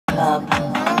club.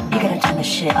 You gotta turn the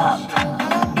shit up.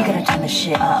 You gotta turn the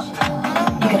shit up.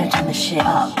 You gotta turn the shit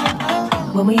up.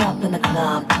 When we up in the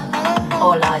club,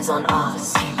 all eyes on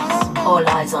us. All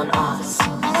eyes on us.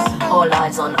 All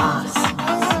eyes on us.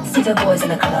 See the boys in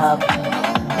the club.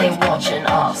 They watching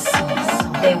us.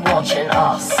 They watching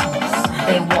us.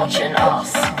 They watching us.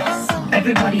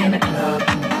 Everybody in the club.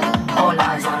 All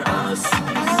eyes on us.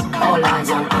 All eyes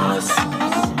on us.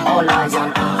 All eyes on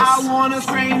us. I wanna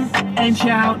scream and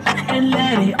shout and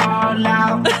let it all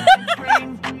out.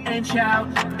 Scream and shout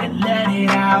and let it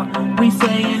out. We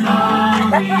saying oh,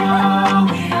 we oh,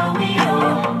 we oh, we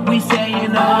oh. We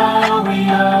saying oh, we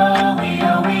oh, we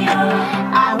oh, we oh.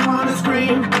 I wanna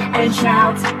scream and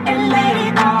shout and let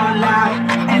it all out.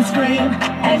 And scream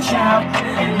and shout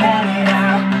and let it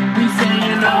out. We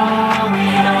saying oh, we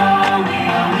oh, we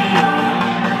oh, we oh.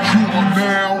 You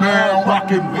are now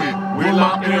rocking with Will I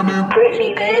Am in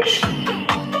Britney, bitch.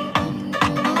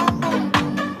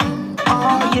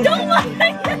 Oh yeah. Don't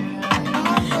like it.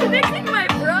 You're mixing my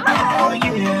bra. Oh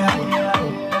yeah.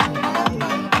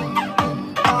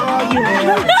 Oh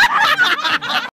yeah.